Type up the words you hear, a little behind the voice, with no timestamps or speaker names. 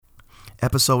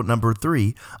episode number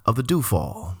 3 of the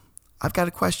Dewfall. I've got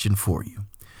a question for you.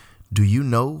 Do you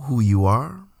know who you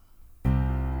are?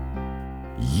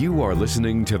 You are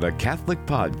listening to the Catholic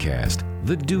podcast,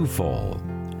 The Dewfall.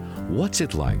 What's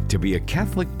it like to be a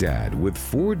Catholic dad with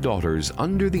 4 daughters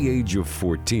under the age of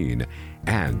 14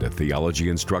 and a theology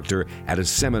instructor at a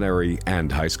seminary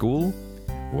and high school?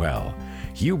 Well,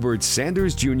 Hubert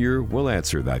Sanders Jr. will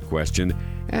answer that question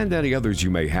and any others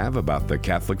you may have about the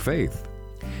Catholic faith.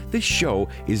 This show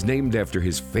is named after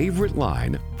his favorite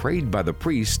line prayed by the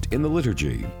priest in the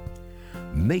liturgy.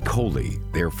 Make holy,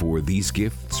 therefore, these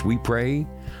gifts, we pray,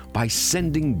 by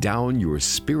sending down your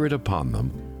Spirit upon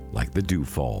them like the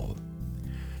dewfall.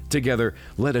 Together,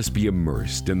 let us be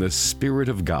immersed in the Spirit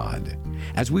of God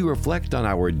as we reflect on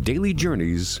our daily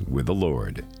journeys with the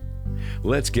Lord.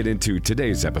 Let's get into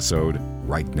today's episode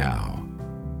right now.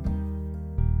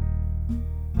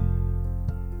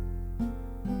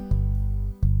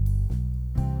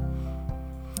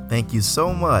 Thank you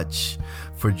so much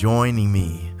for joining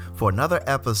me for another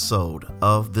episode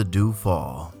of the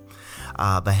Dewfall.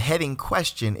 The heading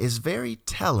question is very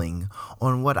telling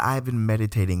on what I've been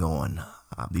meditating on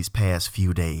these past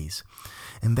few days,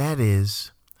 and that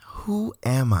is, who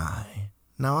am I?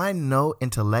 Now, I know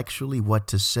intellectually what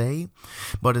to say,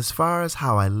 but as far as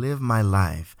how I live my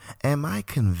life, am I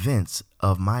convinced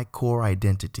of my core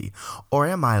identity, or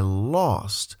am I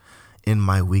lost in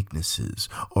my weaknesses,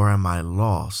 or am I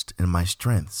lost in my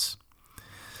strengths?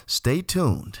 Stay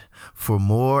tuned for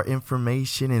more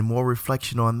information and more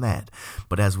reflection on that.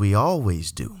 But as we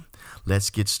always do, let's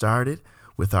get started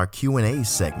with our Q&A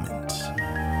segment.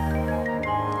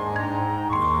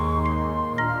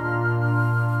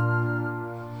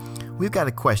 We've got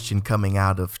a question coming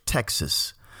out of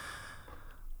Texas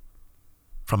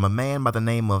from a man by the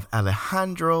name of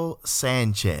Alejandro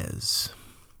Sanchez.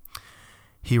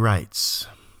 He writes,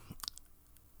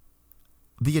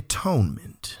 the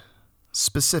atonement,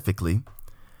 specifically,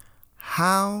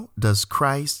 how does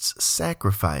Christ's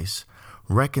sacrifice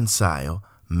reconcile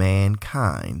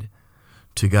mankind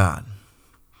to God?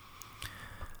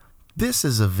 This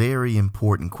is a very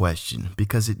important question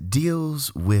because it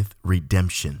deals with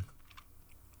redemption.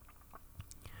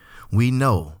 We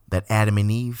know that Adam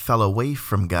and Eve fell away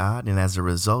from God, and as a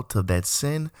result of that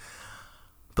sin,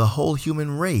 the whole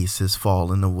human race has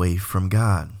fallen away from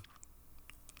God.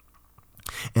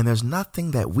 And there's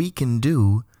nothing that we can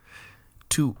do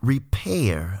to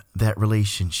repair that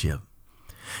relationship.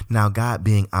 Now, God,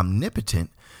 being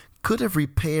omnipotent, could have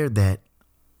repaired that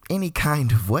any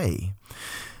kind of way.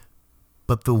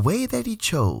 But the way that he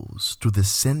chose, through the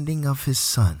sending of his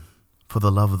Son for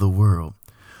the love of the world,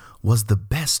 was the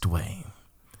best way.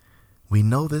 We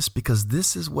know this because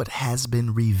this is what has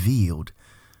been revealed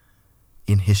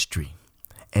in history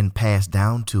and passed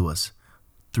down to us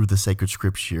through the sacred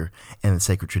scripture and the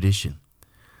sacred tradition.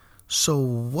 So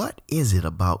what is it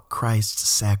about Christ's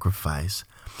sacrifice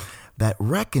that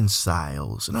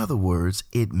reconciles, in other words,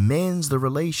 it mends the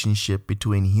relationship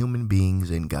between human beings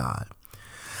and God?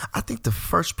 I think the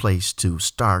first place to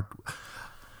start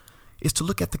is to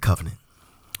look at the covenant.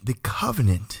 The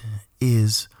covenant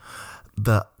is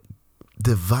the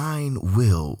divine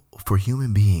will for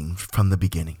human beings from the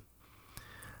beginning.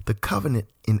 The covenant,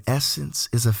 in essence,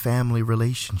 is a family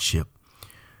relationship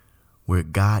where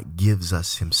God gives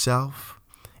us himself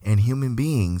and human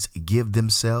beings give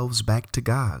themselves back to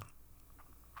God.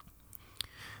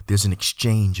 There's an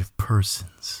exchange of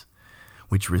persons,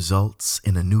 which results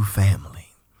in a new family.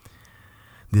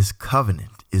 This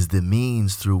covenant is the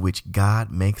means through which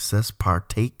God makes us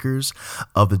partakers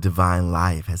of the divine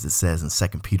life, as it says in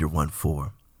 2 Peter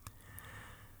 1:4.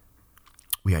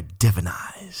 We are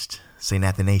divinized. St.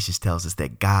 Athanasius tells us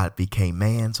that God became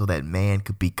man so that man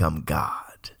could become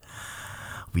God.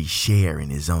 We share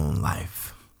in his own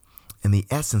life. And the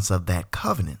essence of that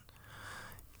covenant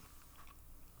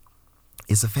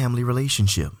is a family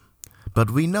relationship.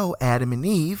 But we know Adam and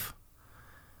Eve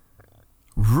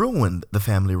ruined the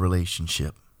family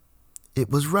relationship.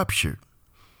 It was ruptured.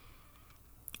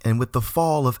 And with the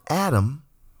fall of Adam,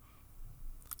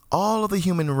 all of the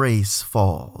human race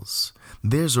falls.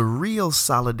 There's a real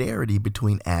solidarity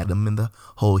between Adam and the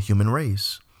whole human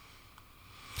race.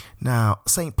 Now,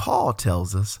 St. Paul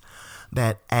tells us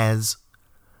that as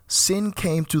sin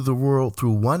came to the world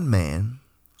through one man,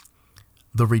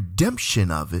 the redemption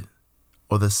of it,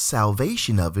 or the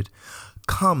salvation of it,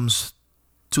 comes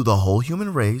to the whole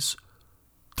human race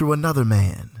through another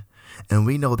man. And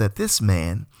we know that this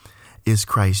man is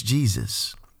Christ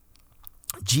Jesus.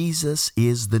 Jesus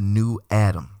is the new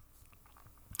Adam.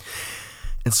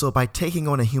 And so by taking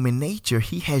on a human nature,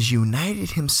 he has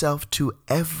united himself to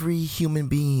every human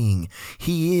being.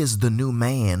 He is the new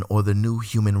man or the new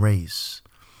human race.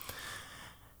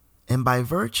 And by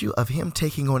virtue of him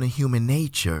taking on a human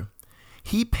nature,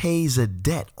 he pays a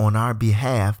debt on our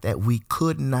behalf that we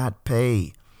could not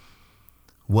pay.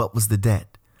 What was the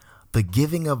debt? The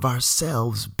giving of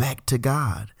ourselves back to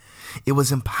God. It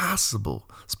was impossible,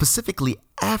 specifically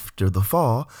after the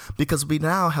fall, because we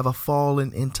now have a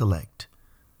fallen intellect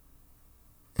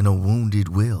and a wounded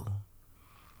will.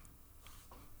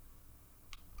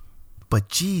 But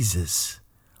Jesus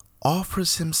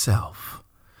offers himself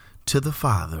to the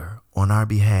Father on our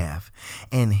behalf,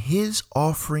 and his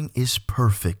offering is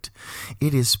perfect.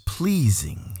 It is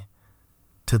pleasing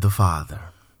to the Father.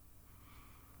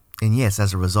 And yes,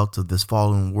 as a result of this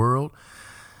fallen world,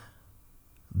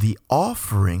 the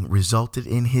offering resulted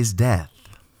in his death.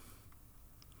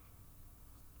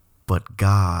 But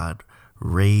God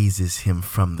raises him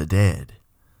from the dead.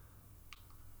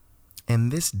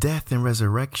 And this death and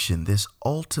resurrection, this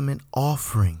ultimate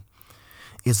offering,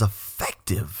 is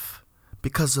effective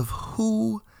because of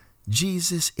who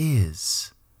Jesus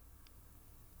is.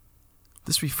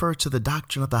 This refers to the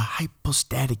doctrine of the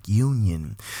hypostatic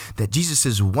union, that Jesus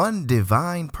is one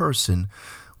divine person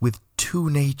with two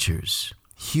natures,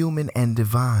 human and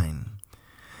divine.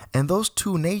 And those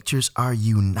two natures are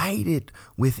united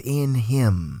within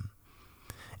him.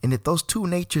 And if those two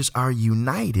natures are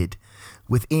united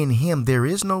within him, there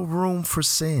is no room for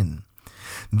sin.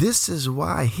 This is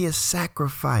why his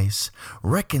sacrifice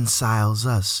reconciles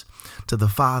us to the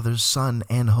Father, Son,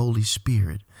 and Holy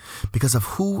Spirit. Because of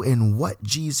who and what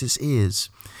Jesus is,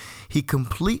 he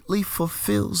completely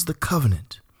fulfills the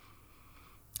covenant.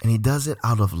 And he does it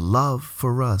out of love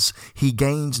for us. He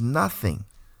gains nothing,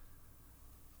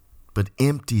 but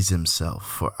empties himself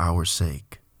for our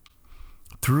sake.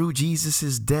 Through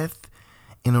Jesus' death,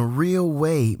 in a real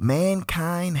way,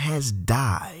 mankind has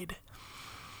died.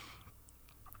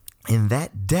 And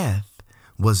that death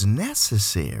was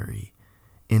necessary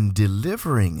in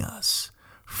delivering us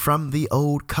from the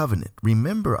old covenant.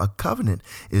 Remember, a covenant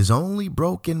is only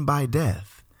broken by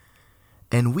death.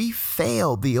 And we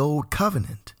failed the old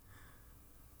covenant.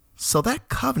 So that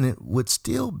covenant would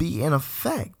still be in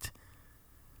effect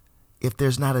if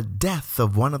there's not a death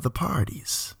of one of the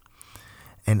parties.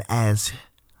 And as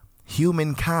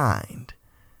humankind,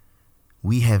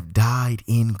 we have died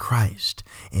in Christ,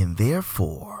 and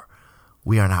therefore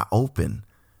we are now open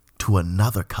to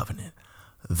another covenant,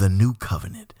 the new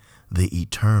covenant, the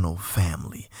eternal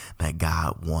family that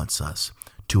God wants us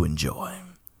to enjoy.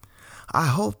 I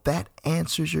hope that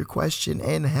answers your question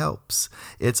and helps.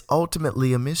 It's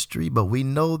ultimately a mystery, but we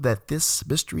know that this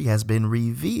mystery has been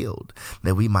revealed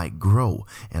that we might grow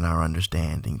in our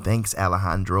understanding. Thanks,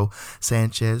 Alejandro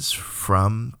Sanchez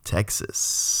from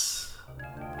Texas.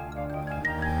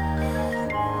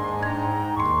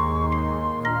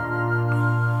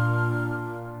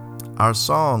 Our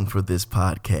song for this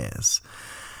podcast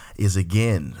is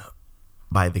again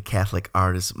by the Catholic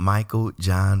artist Michael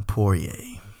John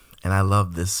Poirier. And I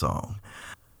love this song.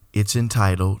 It's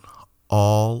entitled,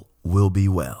 All Will Be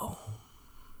Well.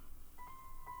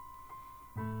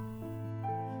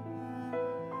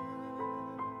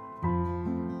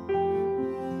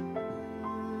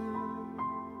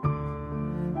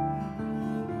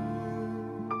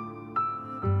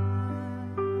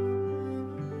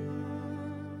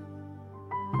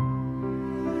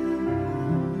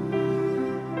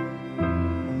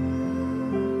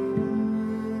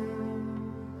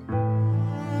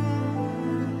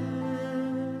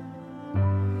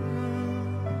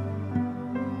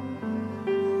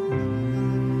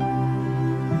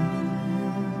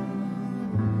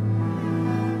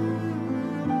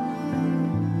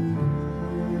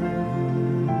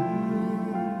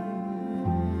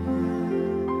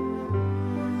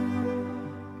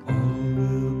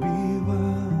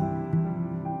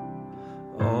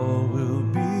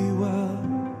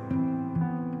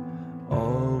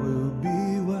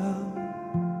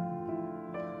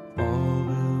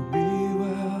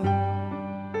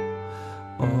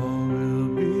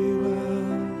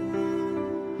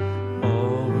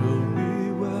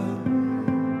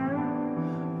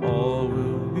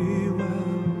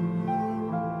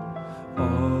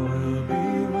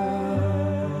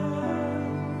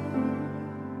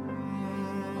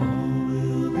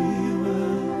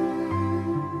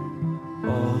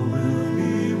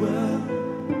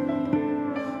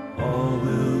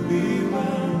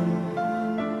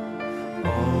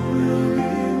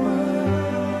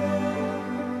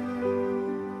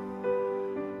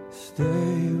 Stay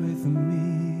with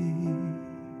me,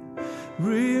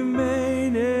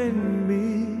 remain in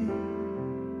me.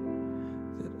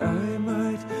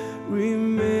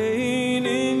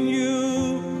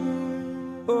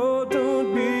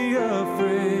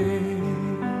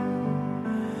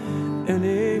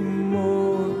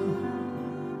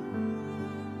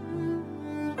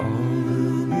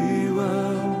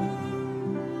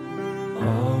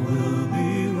 All will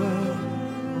be well.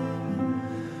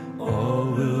 All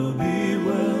will be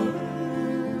well.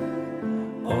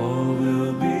 All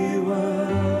will be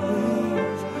well.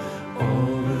 All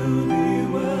will be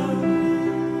well.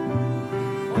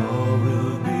 All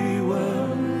will be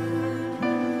well.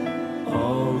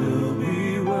 All will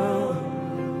be well.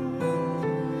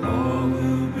 All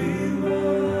will be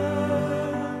well.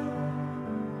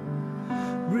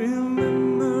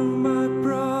 Remember my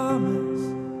promise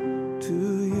to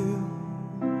you.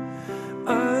 I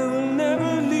will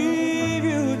never leave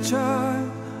you,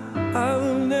 child. I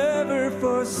will never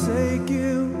forsake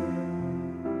you.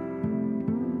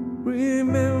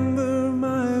 Remember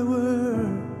my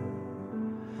word.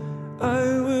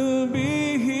 I will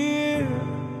be here.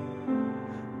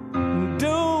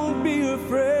 Don't be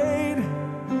afraid.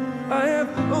 I have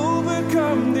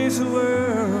overcome this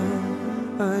world.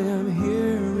 I am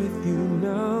here with you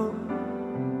now.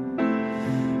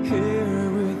 Here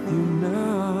with you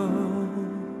now.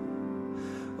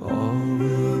 All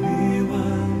will be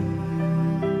well.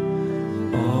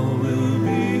 All will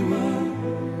be well.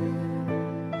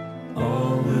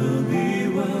 All will be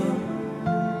well.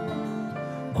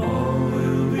 All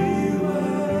will be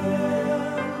well.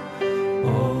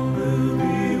 All will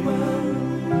be well.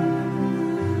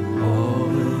 All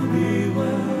will be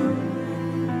well.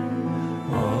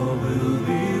 All will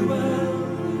be well.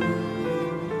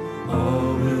 All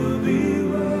will be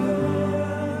well.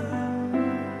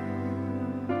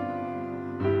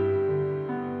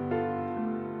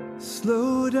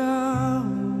 Slow down,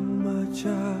 my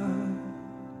child.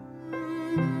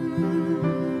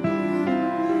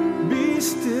 Be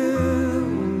still,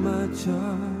 my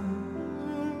child.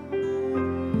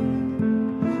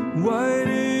 Why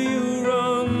do you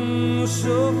run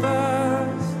so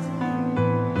fast?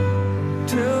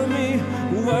 Tell me,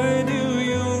 why do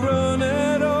you run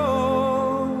at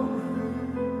all?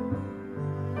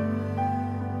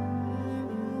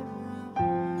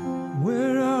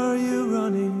 Where are you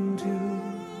running to?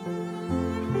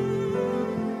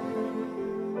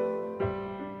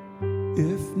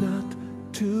 If not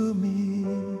to me,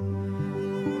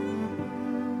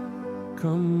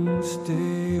 come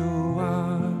stay a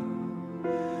while,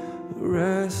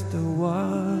 rest a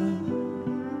while.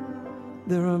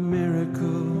 There are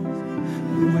miracles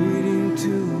waiting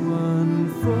to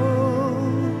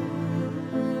unfold.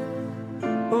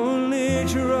 Only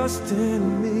trust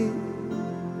in me,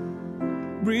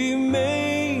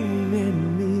 remain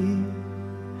in me,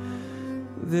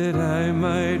 that I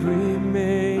might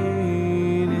remain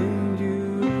in you.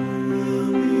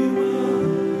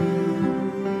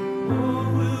 All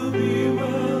will be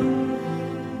well.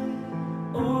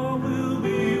 All will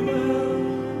be well.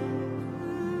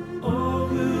 All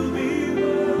will be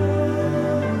well.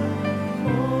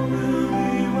 All will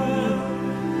be well.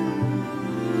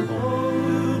 All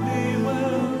will be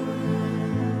well.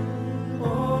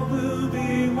 All will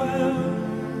be well.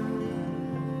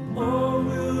 All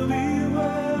will be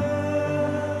well.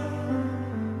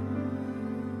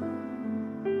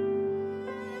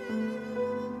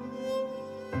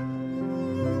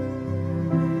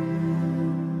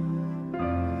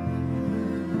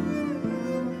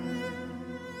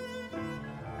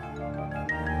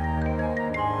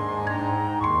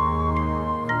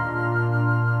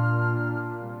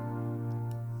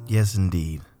 Yes,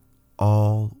 indeed.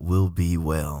 All will be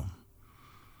well.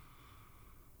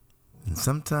 And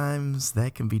sometimes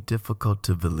that can be difficult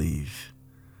to believe,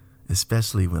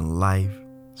 especially when life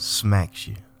smacks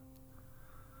you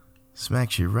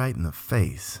right in the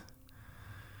face.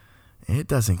 And it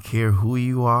doesn't care who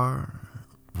you are,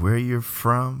 where you're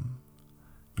from,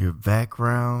 your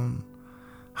background,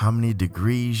 how many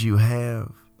degrees you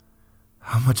have,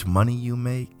 how much money you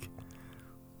make.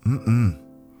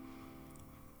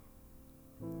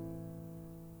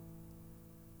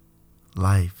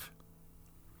 Life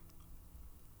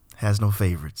has no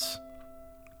favorites.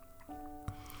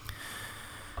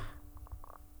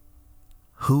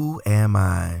 Who am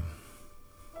I?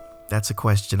 That's a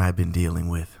question I've been dealing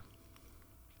with.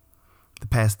 The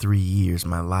past 3 years,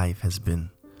 my life has been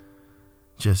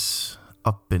just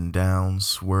up and down,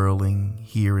 swirling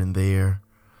here and there,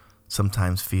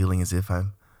 sometimes feeling as if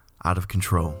I'm out of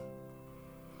control.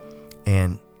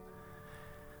 And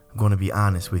I'm going to be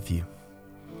honest with you.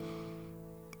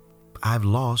 I've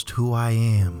lost who I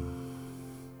am.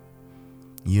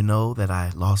 You know that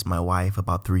I lost my wife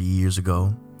about 3 years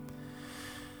ago.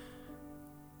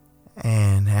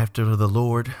 And after the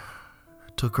Lord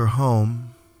took her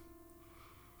home,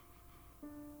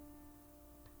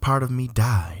 part of me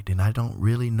died, and I don't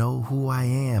really know who I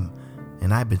am.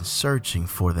 And I've been searching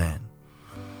for that.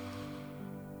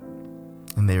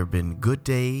 And there have been good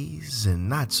days and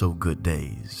not so good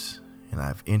days. And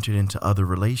I've entered into other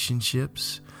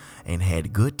relationships and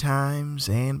had good times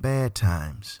and bad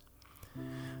times.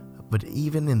 But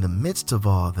even in the midst of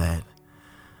all that,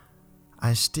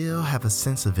 I still have a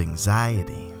sense of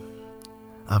anxiety,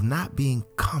 of not being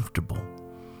comfortable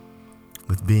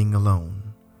with being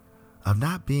alone, of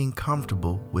not being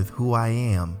comfortable with who I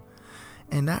am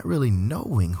and not really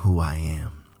knowing who I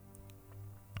am.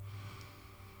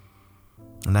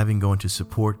 And I've been going to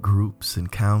support groups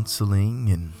and counseling,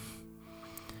 and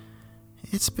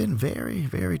it's been very,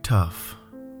 very tough.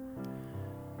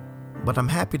 But I'm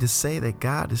happy to say that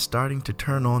God is starting to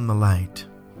turn on the light.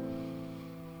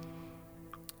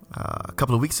 A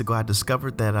couple of weeks ago, I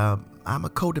discovered that I'm a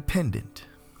codependent,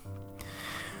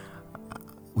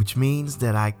 which means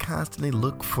that I constantly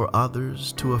look for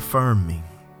others to affirm me.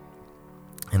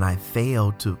 And I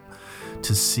fail to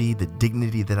see the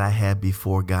dignity that I have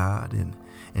before God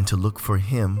and to look for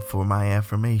Him for my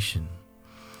affirmation.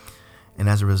 And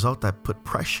as a result, I put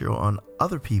pressure on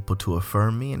other people to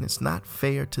affirm me, and it's not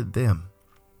fair to them.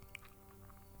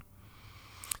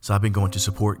 So I've been going to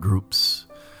support groups.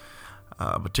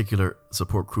 A particular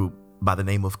support group by the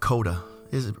name of CODA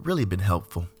has really been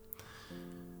helpful.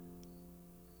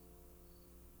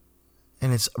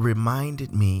 And it's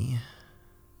reminded me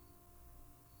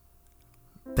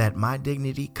that my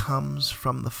dignity comes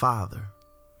from the Father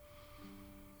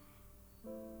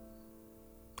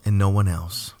and no one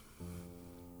else.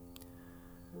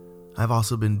 I've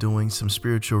also been doing some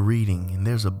spiritual reading, and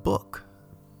there's a book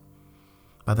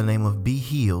by the name of Be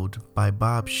Healed by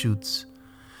Bob Schutz.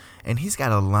 And he's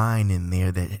got a line in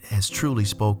there that has truly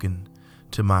spoken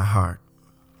to my heart.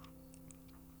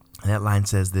 And that line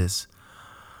says this,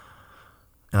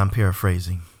 and I'm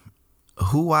paraphrasing: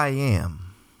 who I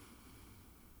am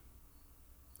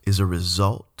is a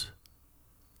result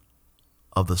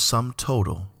of the sum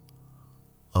total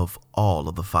of all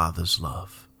of the Father's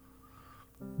love.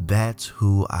 That's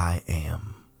who I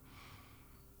am.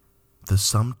 The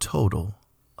sum total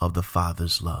of the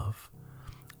Father's love.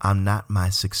 I'm not my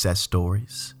success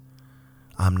stories.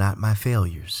 I'm not my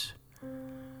failures.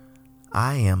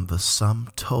 I am the sum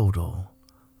total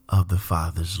of the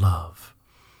Father's love.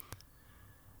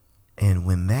 And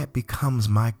when that becomes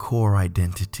my core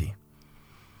identity,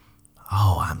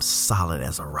 I'm solid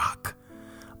as a rock.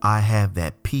 I have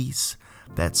that peace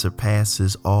that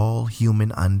surpasses all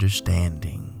human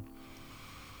understanding.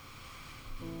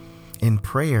 And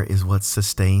prayer is what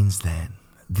sustains that,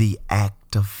 the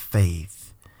act of faith.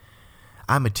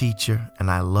 I'm a teacher,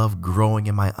 and I love growing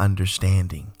in my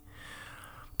understanding.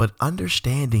 But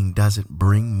understanding doesn't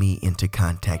bring me into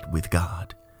contact with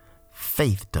God.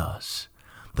 Faith does.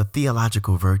 The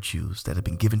theological virtues that have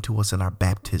been given to us in our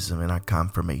baptism and our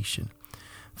confirmation.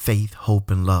 Faith,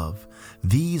 hope, and love.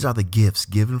 These are the gifts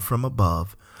given from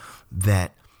above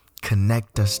that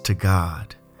connect us to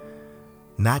God.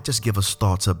 Not just give us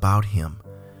thoughts about Him,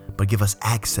 but give us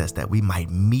access that we might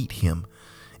meet Him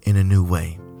in a new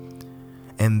way.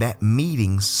 And that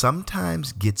meeting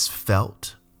sometimes gets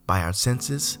felt by our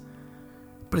senses,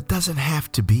 but it doesn't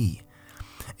have to be.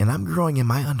 And I'm growing in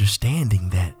my understanding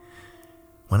that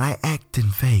when I act in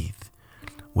faith,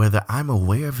 whether I'm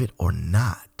aware of it or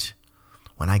not,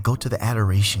 when I go to the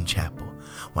adoration chapel,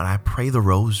 when I pray the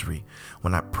rosary,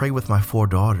 when I pray with my 4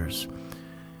 daughters,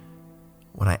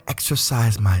 when I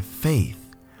exercise my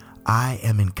faith, I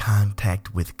am in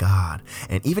contact with God.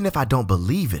 And even if I don't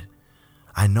believe it,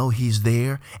 I know He's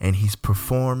there and He's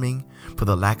performing, for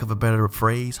the lack of a better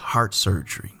phrase, heart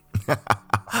surgery.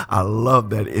 I love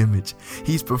that image.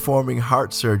 He's performing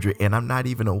heart surgery and I'm not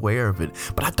even aware of it,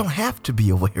 but I don't have to be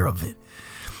aware of it.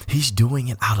 He's doing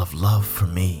it out of love for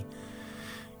me.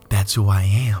 That's who I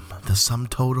am, the sum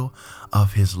total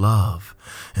of His love.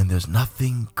 And there's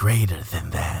nothing greater than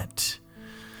that.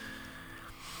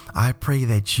 I pray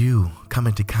that you come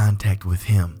into contact with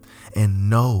Him and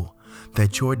know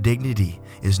that your dignity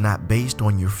is not based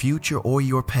on your future or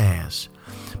your past,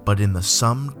 but in the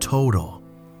sum total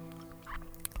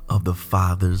of the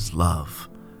Father's love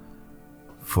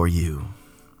for you.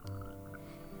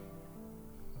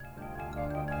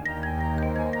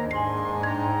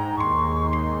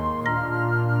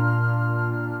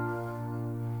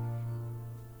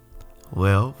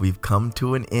 Well, we've come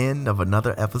to an end of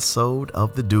another episode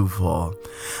of the Dewfall.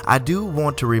 I do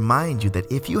want to remind you that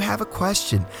if you have a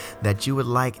question that you would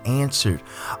like answered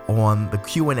on the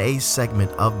Q&A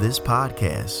segment of this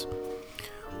podcast,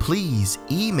 please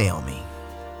email me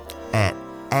at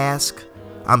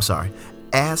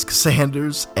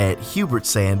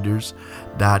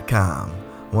asksanders@hubertsanders.com.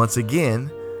 Once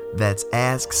again, that's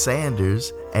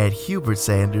asksanders at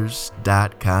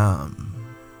hubertsanders.com.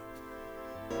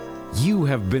 You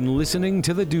have been listening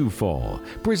to The Dewfall,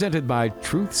 presented by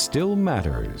Truth Still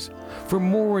Matters. For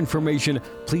more information,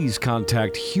 please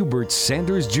contact Hubert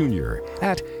Sanders Jr.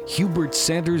 at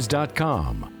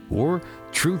hubertsanders.com or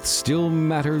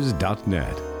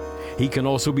truthstillmatters.net. He can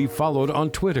also be followed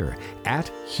on Twitter at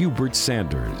Hubert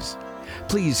Sanders.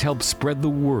 Please help spread the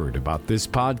word about this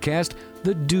podcast,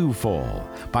 The Dewfall,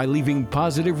 by leaving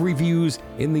positive reviews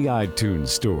in the iTunes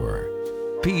Store.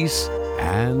 Peace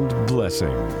and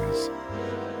blessings.